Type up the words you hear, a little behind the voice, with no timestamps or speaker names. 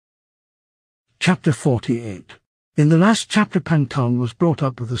Chapter 48. In the last chapter, Pang Tong was brought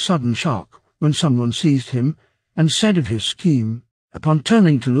up with a sudden shock when someone seized him and said of his scheme. Upon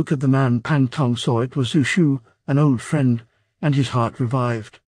turning to look at the man, Pang Tong saw it was Zhu Shu, an old friend, and his heart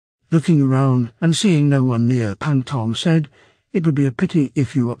revived. Looking around and seeing no one near, Pang Tong said, "It would be a pity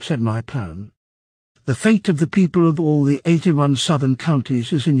if you upset my plan. The fate of the people of all the 81 southern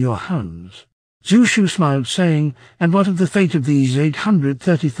counties is in your hands." Zhu Shu smiled, saying, "And what of the fate of these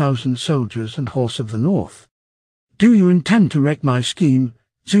 830,000 soldiers and horse of the north? Do you intend to wreck my scheme,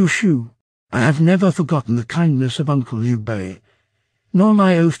 Zhu Shu? I have never forgotten the kindness of Uncle Liu Bei, nor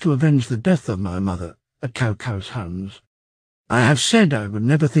my oath to avenge the death of my mother at Cao Cao's hands. I have said I would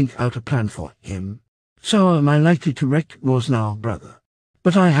never think out a plan for him. So am I likely to wreck yours now, brother?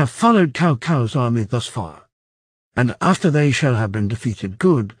 But I have followed Cao Cao's army thus far, and after they shall have been defeated,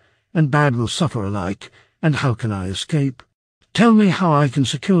 good and bad will suffer alike, and how can I escape? Tell me how I can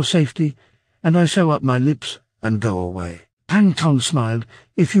secure safety, and I sew up my lips and go away." Pang Tong smiled.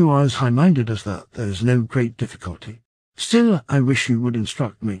 "If you are as high-minded as that, there is no great difficulty. Still, I wish you would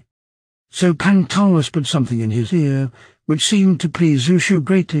instruct me." So Pang Tong whispered something in his ear, which seemed to please Zhu Shu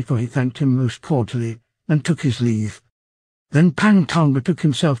greatly, for he thanked him most cordially and took his leave. Then Pang Tong betook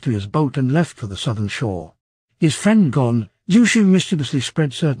himself to his boat and left for the southern shore. His friend gone, Zhu Shu mischievously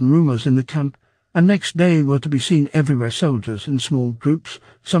spread certain rumours in the camp, and next day were to be seen everywhere soldiers in small groups,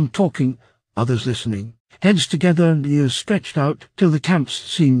 some talking, others listening, heads together and ears stretched out till the camps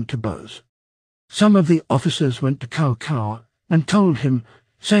seemed to buzz. Some of the officers went to Cao Cao and told him,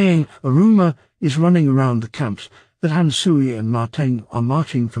 saying, "A rumour is running around the camps that Han Sui and Ma Teng are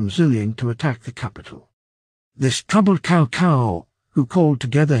marching from Zilliang to attack the capital." This troubled Cao Cao, who called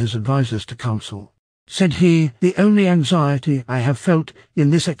together his advisers to council. Said he, "The only anxiety I have felt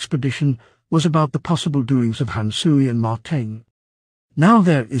in this expedition was about the possible doings of Han Sui and Ma Teng. Now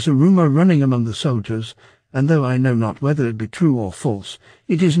there is a rumour running among the soldiers, and though I know not whether it be true or false,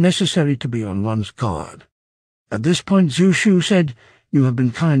 it is necessary to be on one's guard." At this point Zhu Shu said, "You have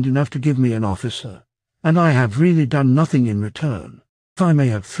been kind enough to give me an officer, and I have really done nothing in return. If I may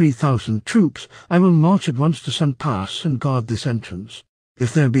have 3,000 troops, I will march at once to Sun Pass and guard this entrance.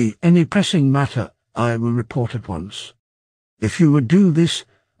 If there be any pressing matter, I will report at once. If you would do this,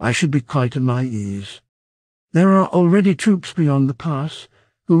 I should be quite at my ease. There are already troops beyond the pass,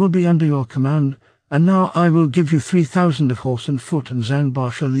 who will be under your command, and now I will give you 3,000 of horse and foot, and Zhang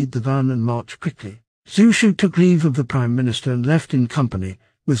Ba shall lead the van and march quickly." Zhu Shu took leave of the Prime Minister and left in company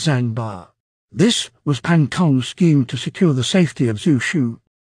with Zhang Ba. This was Pang Tong's scheme to secure the safety of Zhu Shu.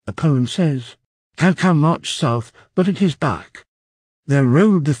 A poem says, "Cao Cao marched south, but at his back there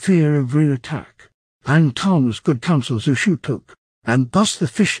rode the fear of re-attack. Pang Tong's good counsel Zhu Shu took, and thus the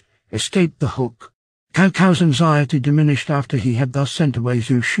fish escaped the hook." Cao Cao's anxiety diminished after he had thus sent away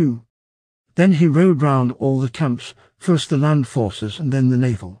Zhu Shu. Then he rode round all the camps, first the land forces and then the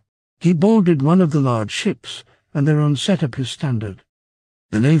naval. He boarded one of the large ships, and thereon set up his standard.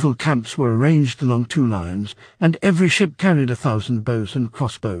 The naval camps were arranged along 2 lines, and every ship carried 1,000 bows and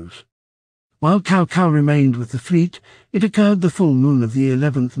crossbows. While Cao Cao remained with the fleet, it occurred the full moon of the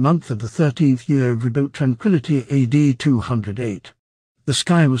 11th month of the 13th year of remote tranquillity, AD 208. The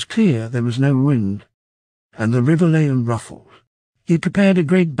sky was clear, there was no wind, and the river lay unruffled. He prepared a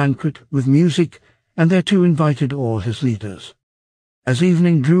great banquet with music, and thereto invited all his leaders. As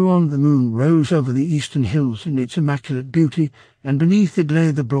evening drew on, the moon rose over the eastern hills in its immaculate beauty, and beneath it lay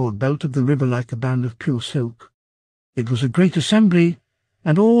the broad belt of the river like a band of pure silk. It was a great assembly,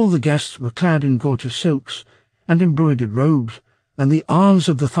 and all the guests were clad in gorgeous silks and embroidered robes, and the arms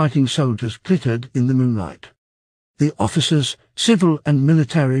of the fighting soldiers glittered in the moonlight. The officers, civil and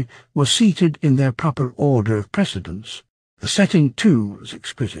military, were seated in their proper order of precedence. The setting, too, was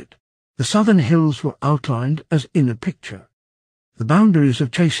exquisite. The southern hills were outlined as in a picture. The boundaries of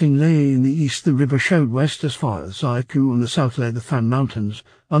Chasing lay in the east, the river showed west as far as Zaiku, on the south lay the Fan Mountains,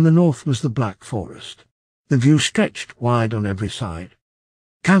 on the north was the Black Forest. The view stretched wide on every side.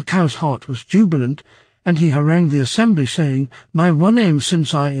 Cao Cao's heart was jubilant, and he harangued the assembly, saying, "My one aim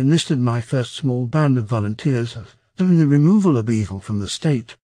since I enlisted my first small band of volunteers has been the removal of evil from the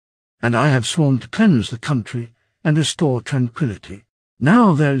state, and I have sworn to cleanse the country and restore tranquillity.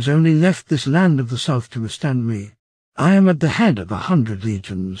 Now there is only left this land of the south to withstand me. I am at the head of 100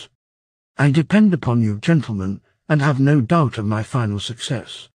 legions. I depend upon you, gentlemen, and have no doubt of my final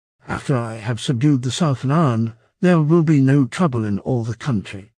success. After I have subdued the South Nan, there will be no trouble in all the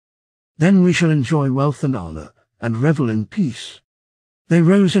country. Then we shall enjoy wealth and honour, and revel in peace." They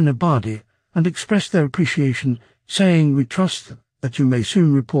rose in a body, and expressed their appreciation, saying, "We trust that you may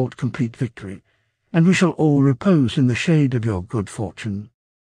soon report complete victory, and we shall all repose in the shade of your good fortune."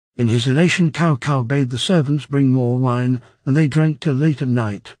 In his elation, Cao Cao bade the servants bring more wine, and they drank till late at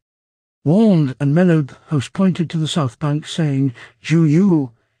night. Warned and mellowed, the host pointed to the south bank, saying, "Zhu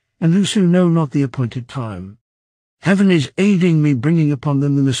Yu," and Lu Su know not the appointed time. Heaven is aiding me, bringing upon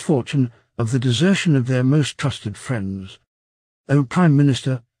them the misfortune of the desertion of their most trusted friends. O Prime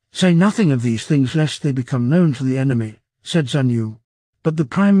Minister, say nothing of these things lest they become known to the enemy, said Zhan Yu. But the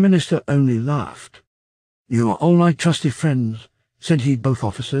Prime Minister only laughed. You are all my trusty friends, said he, both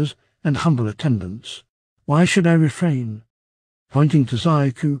officers and humble attendants. Why should I refrain? Pointing to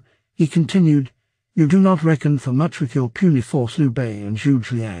Zaiku, he continued, You do not reckon for much with your puny force Liu Bei and Zhu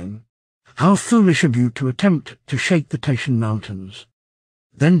Zliang. How foolish of you to attempt to shake the Taishan mountains.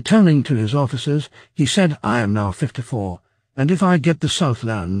 Then turning to his officers, he said, I am now 54, and if I get the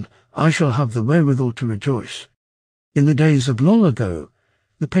Southland, I shall have the wherewithal to rejoice. In the days of long ago,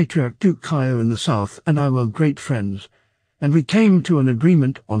 the Patriarch Duke Kaio in the south and I were great friends, and we came to an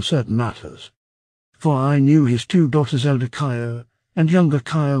agreement on certain matters. For I knew his two daughters, elder Kaio and younger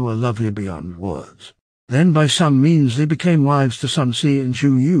Kaio, were lovely beyond words. Then by some means they became wives to Sun Si and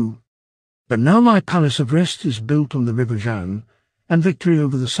Zhu Yu. But now my palace of rest is built on the river Zhang, and victory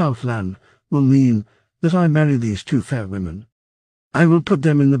over the Southland will mean that I marry these two fair women. I will put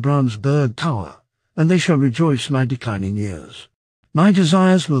them in the bronze bird tower, and they shall rejoice my declining years. My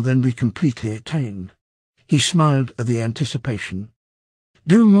desires will then be completely attained. He smiled at the anticipation.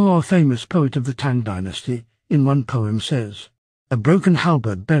 Du Mo, a famous poet of the Tang dynasty, in one poem says, A broken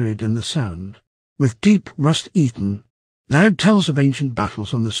halberd buried in the sand, with deep rust eaten, loud tells of ancient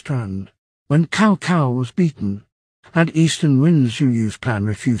battles on the strand. When Cao Cao was beaten, had eastern winds Zhu Yu's plan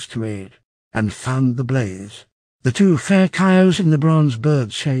refused to aid, and fanned the blaze. The two fair Kaios in the bronze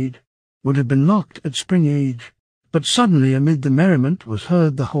bird's shade would have been locked at spring age, but suddenly amid the merriment was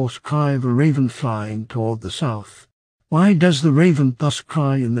heard the hoarse cry of a raven flying toward the south. Why does the raven thus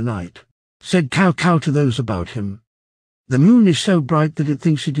cry in the night? Said Cao Cao to those about him. The moon is so bright that it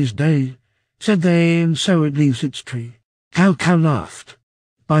thinks it is day, said they, and so it leaves its tree. Cao Cao laughed.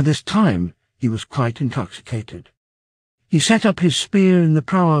 By this time he was quite intoxicated. He set up his spear in the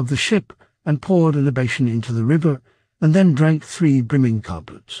prow of the ship and poured a libation into the river, and then drank 3 brimming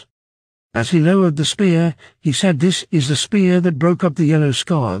goblets. As he lowered the spear, he said, This is the spear that broke up the yellow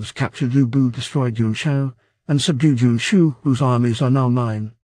scarves, captured Lu Bu, destroyed Yun Shao, and subdued Yun Shu, whose armies are now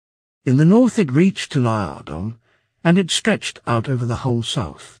mine. In the north it reached to Liaodong, and it stretched out over the whole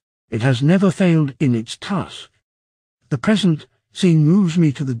south. It has never failed in its task. The present scene moves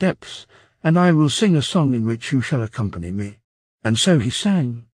me to the depths, and I will sing a song in which you shall accompany me. And so he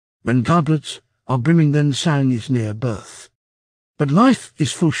sang. When goblets are brimming, then sang his near birth. But life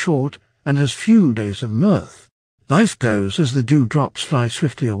is full short, and has few days of mirth. Life goes as the dewdrops fly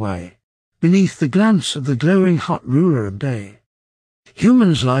swiftly away, beneath the glance of the glowing hot ruler of day.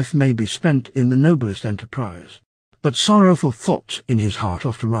 Human's life may be spent in the noblest enterprise, but sorrowful thoughts in his heart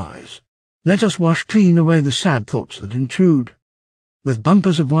oft arise. Let us wash clean away the sad thoughts that intrude. With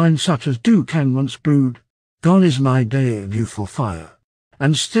bumpers of wine such as Du Kang once brewed, gone is my day of youthful fire,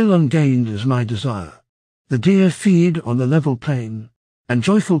 and still ungained is my desire. The deer feed on the level plain, and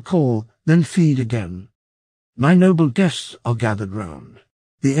joyful call, then feed again. My noble guests are gathered round.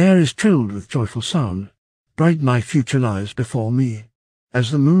 The air is trilled with joyful sound. Bright my future lies before me,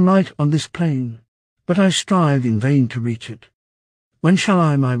 as the moonlight on this plain, but I strive in vain to reach it. When shall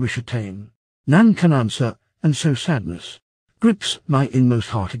I my wish attain? None can answer, and so sadness grips my inmost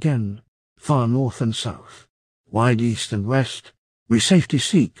heart again. Far north and south, wide east and west, we safety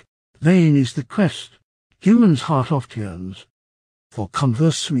seek, vain is the quest. Human's heart oft yearns for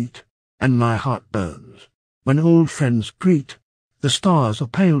converse sweet, and my heart burns when old friends greet. The stars are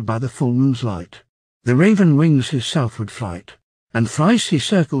paled by the full moon's light. The raven wings his southward flight, and thrice he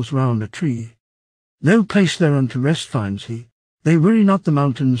circles round a tree. No place thereon to rest finds he. They weary not the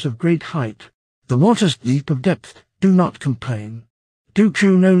mountains of great height. The waters deep of depth do not complain. Do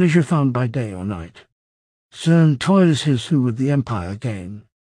crew no leisure found by day or night. Stern toil is his who would the empire gain.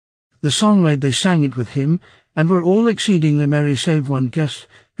 The song made they sang it with him, and were all exceedingly merry save one guest,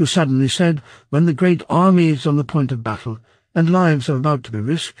 who suddenly said, When the great army is on the point of battle, and lives are about to be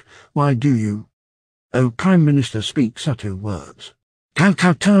risked, why do you, O Prime Minister, speak such ill words? Cao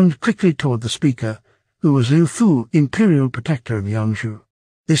Cao turned quickly toward the speaker, who was Liu Fu, imperial protector of Yangzhou.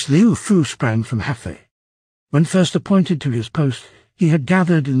 This Liu Fu sprang from Hefei. When first appointed to his post, he had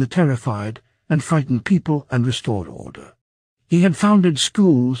gathered in the terrified and frightened people and restored order. He had founded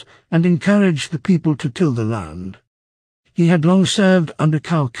schools and encouraged the people to till the land. He had long served under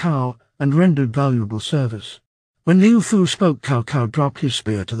Cao Cao and rendered valuable service. When Liu Fu spoke, Cao Cao dropped his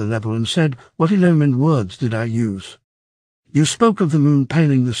spear to the level and said, What illumined words did I use? You spoke of the moon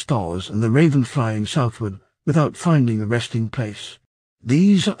paling the stars and the raven flying southward without finding a resting place.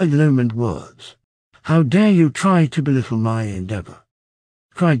 These are illumined words. How dare you try to belittle my endeavour?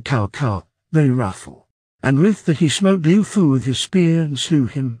 Cried Cao Cao, very wrathful. And with that he smote Liu Fu with his spear and slew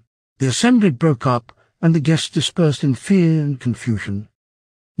him. The assembly broke up, and the guests dispersed in fear and confusion.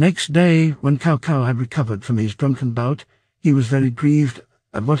 Next day, when Cao Cao had recovered from his drunken bout, he was very grieved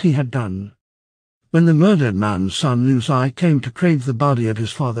at what he had done. When the murdered man's son Liu Zai came to crave the body of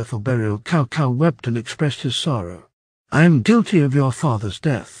his father for burial, Cao Cao wept and expressed his sorrow. I am guilty of your father's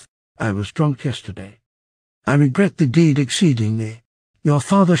death. I was drunk yesterday. I regret the deed exceedingly. Your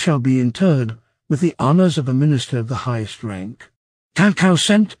father shall be interred with the honours of a minister of the highest rank. Cao Cao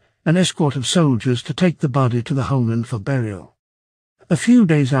sent an escort of soldiers to take the body to the homeland for burial. A few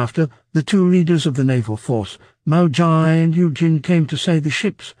days after, the two leaders of the naval force, Mao Jai and Yu Jin, came to say the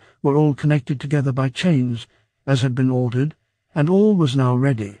ships were all connected together by chains, as had been ordered, and all was now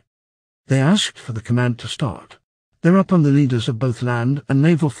ready. They asked for the command to start. Thereupon the leaders of both land and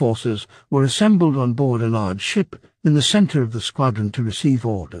naval forces were assembled on board a large ship in the centre of the squadron to receive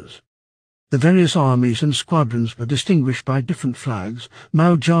orders. The various armies and squadrons were distinguished by different flags.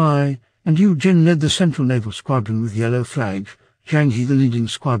 Mao Jai and Yu Jin led the central naval squadron with yellow flag, Zhang He the leading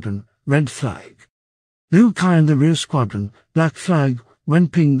squadron, red flag. Liu Kai and the rear squadron, black flag, Wen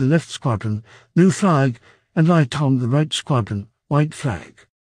Ping the left squadron, blue flag, and Lai Tong the right squadron, white flag.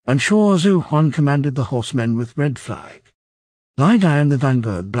 And Shuo Zhu Huan commanded the horsemen with red flag. Lai Dai and the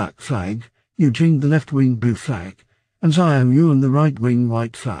vanguard, black flag, Yu Jing the left wing, blue flag, and Xiao Yu and the right wing,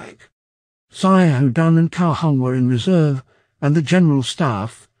 white flag. Xiao Dan and Cao Hong were in reserve, and the general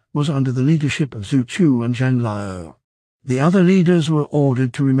staff was under the leadership of Zhu Chu and Zhang Lao. The other leaders were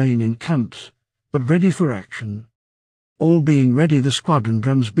ordered to remain in camps, but ready for action. All being ready, the squadron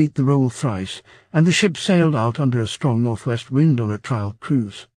drums beat the roll thrice, and the ship sailed out under a strong northwest wind on a trial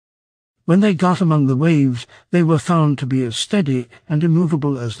cruise. When they got among the waves, they were found to be as steady and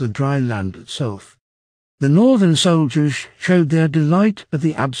immovable as the dry land itself. The northern soldiers showed their delight at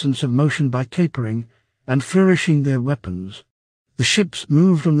the absence of motion by capering and flourishing their weapons. The ships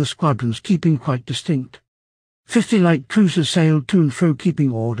moved on the squadrons, keeping quite distinct. 50 light cruisers sailed to and fro,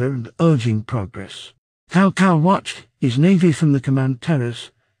 keeping order and urging progress. Cao Cao watched his navy from the command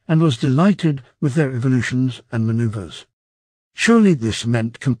terrace and was delighted with their evolutions and manoeuvres. Surely this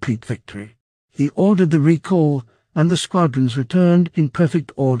meant complete victory. He ordered the recall, and the squadrons returned in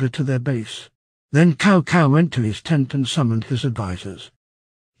perfect order to their base. Then Cao Cao went to his tent and summoned his advisers.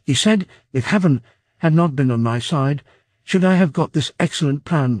 He said, if heaven had not been on my side, should I have got this excellent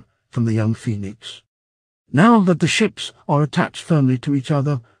plan from the young phoenix. Now that the ships are attached firmly to each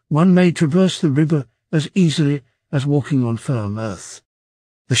other, one may traverse the river as easily as walking on firm earth.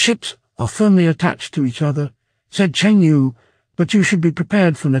 The ships are firmly attached to each other, said Cheng Yu, but you should be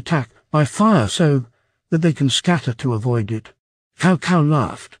prepared for an attack by fire so that they can scatter to avoid it. Cao Cao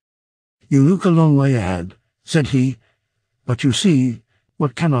laughed. You look a long way ahead, said he, but you see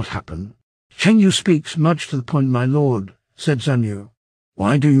what cannot happen. Cheng Yu speaks much to the point, my lord, said Zhan Yu.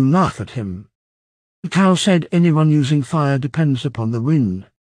 Why do you laugh at him? Cao said, anyone using fire depends upon the wind.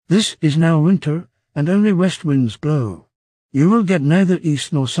 This is now winter, and only west winds blow. You will get neither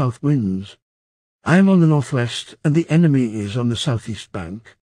east nor south winds. I am on the northwest, and the enemy is on the southeast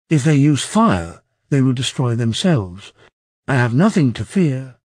bank. If they use fire, they will destroy themselves. I have nothing to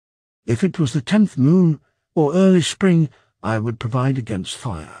fear. If it was the 10th moon, or early spring, I would provide against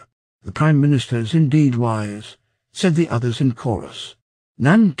fire. The Prime Minister is indeed wise, said the others in chorus.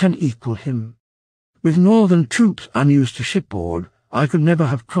 None can equal him. With northern troops unused to shipboard, I could never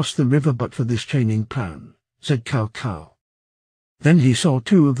have crossed the river but for this chaining plan, said Cao Cao. Then he saw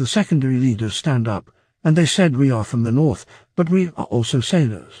two of the secondary leaders stand up, and they said, we are from the north, but we are also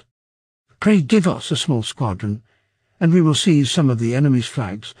sailors. Pray give us a small squadron, and we will seize some of the enemy's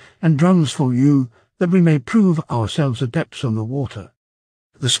flags and drums for you, that we may prove ourselves adepts on the water.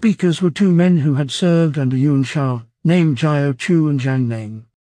 The speakers were two men who had served under Yuan Shao, named Jiao Chu and Zhang Ning.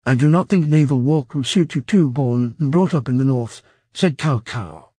 I do not think naval work will suit you two, born and brought up in the north, said Cao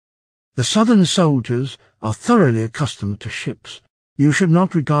Cao. The southern soldiers are thoroughly accustomed to ships. You should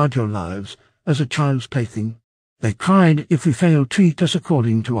not regard your lives as a child's plaything. They cried, if we fail, treat us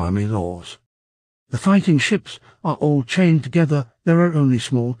according to army laws. The fighting ships are all chained together. There are only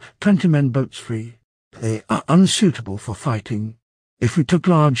small 20-men boats free. They are unsuitable for fighting. If we took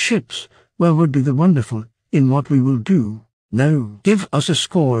large ships, where would be the wonderful in what we will do? No, give us a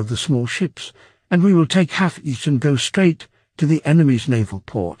score of the small ships, and we will take half each and go straight to the enemy's naval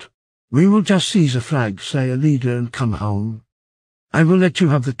port. We will just seize a flag, slay a leader, and come home. I will let you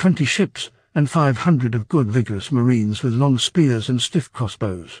have the 20 ships, and 500 of good vigorous marines with long spears and stiff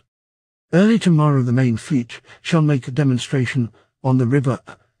crossbows. Early tomorrow the main fleet shall make a demonstration on the river,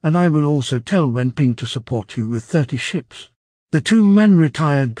 and I will also tell Wenping to support you with 30 ships. The two men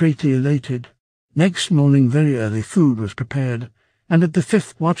retired greatly elated. Next morning very early food was prepared, and at the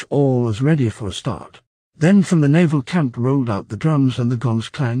 5th watch all was ready for a start. Then from the naval camp rolled out the drums and the gongs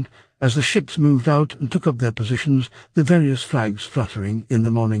clanged, as the ships moved out and took up their positions, the various flags fluttering in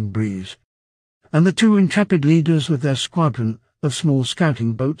the morning breeze. And the two intrepid leaders with their squadron of small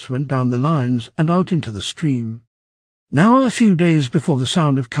scouting boats went down the lines and out into the stream. Now a few days before the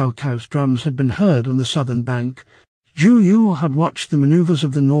sound of Cao-Cao's drums had been heard on the southern bank, Zhu Yu had watched the manoeuvres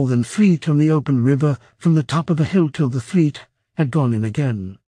of the northern fleet on the open river from the top of a hill till the fleet had gone in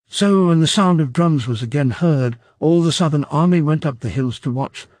again. So when the sound of drums was again heard, all the southern army went up the hills to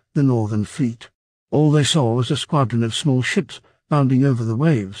watch the northern fleet. All they saw was a squadron of small ships bounding over the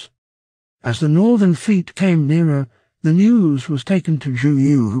waves. As the northern fleet came nearer, the news was taken to Zhu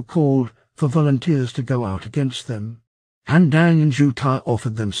Yu, who called for volunteers to go out against them. Han Dang and Zhu Tai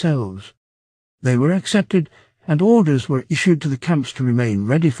offered themselves. They were accepted, and orders were issued to the camps to remain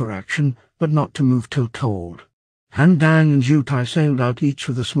ready for action, but not to move till told. Han Dang and Zhu Tai sailed out each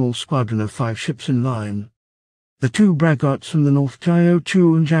with a small squadron of 5 ships in line. The two braggarts from the north, Jiao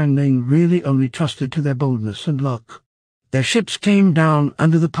Chu and Zhang Ning, really only trusted to their boldness and luck. Their ships came down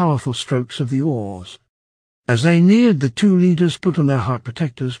under the powerful strokes of the oars. As they neared, the two leaders put on their heart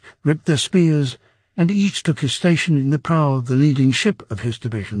protectors, gripped their spears, and each took his station in the prow of the leading ship of his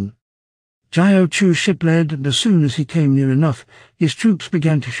division. Jiao Chu's ship led, and as soon as he came near enough, his troops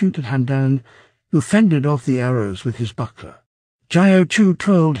began to shoot at Han Dang, who fended off the arrows with his buckler. Jiao Chu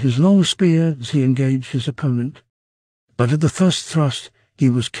twirled his long spear as he engaged his opponent, but at the first thrust he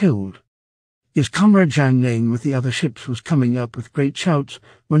was killed. His comrade Zhang Ning with the other ships was coming up with great shouts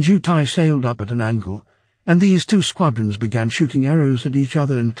when Zhu Tai sailed up at an angle, and these two squadrons began shooting arrows at each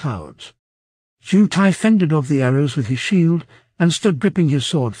other in clouds. Zhu Tai fended off the arrows with his shield and stood gripping his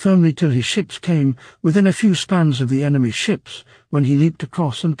sword firmly till his ships came within a few spans of the enemy's ships, when he leaped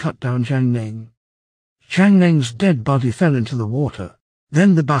across and cut down Zhang Ning. Zhang Ning's dead body fell into the water.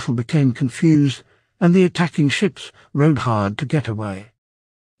 Then the battle became confused, and the attacking ships rowed hard to get away.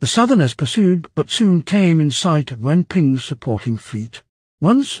 The Southerners pursued, but soon came in sight of Wenping's supporting fleet.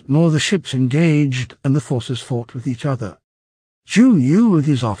 Once more the ships engaged, and the forces fought with each other. Zhu Yu with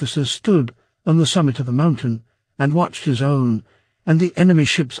his officers stood on the summit of the mountain and watched his own and the enemy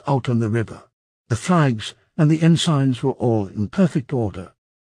ships out on the river. The flags and the ensigns were all in perfect order.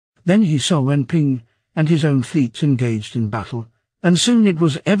 Then he saw Wenping and his own fleets engaged in battle, and soon it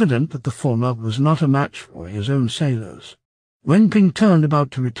was evident that the former was not a match for his own sailors. Wenping turned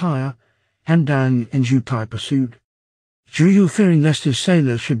about to retire. Han Dang and Zhu Tai pursued. Zhu Yu, fearing lest his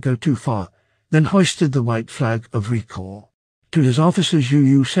sailors should go too far, then hoisted the white flag of recall. To his officers Zhu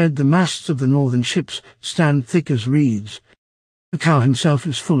Yu said, "The masts of the northern ships stand thick as reeds. The Cao himself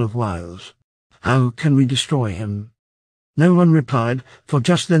is full of wiles. How can we destroy him?" No one replied, for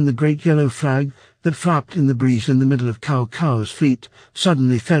just then the great yellow flag that flapped in the breeze in the middle of Cao-Cao's fleet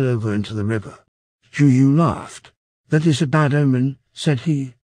suddenly fell over into the river. Zhu Yu laughed. "That is a bad omen," said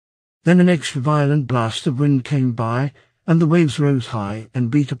he. Then an extra violent blast of wind came by, and the waves rose high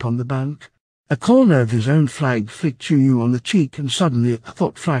and beat upon the bank. A corner of his own flag flicked Zhu Yu on the cheek, and suddenly a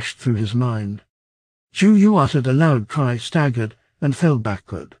thought flashed through his mind. Zhu Yu uttered a loud cry, staggered, and fell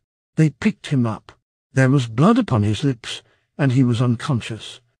backward. They picked him up. There was blood upon his lips, and he was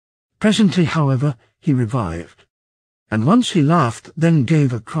unconscious. Presently, however, he revived, and once he laughed, then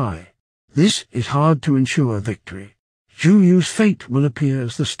gave a cry. This is hard to ensure victory. Zhu Yu's fate will appear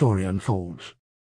as the story unfolds.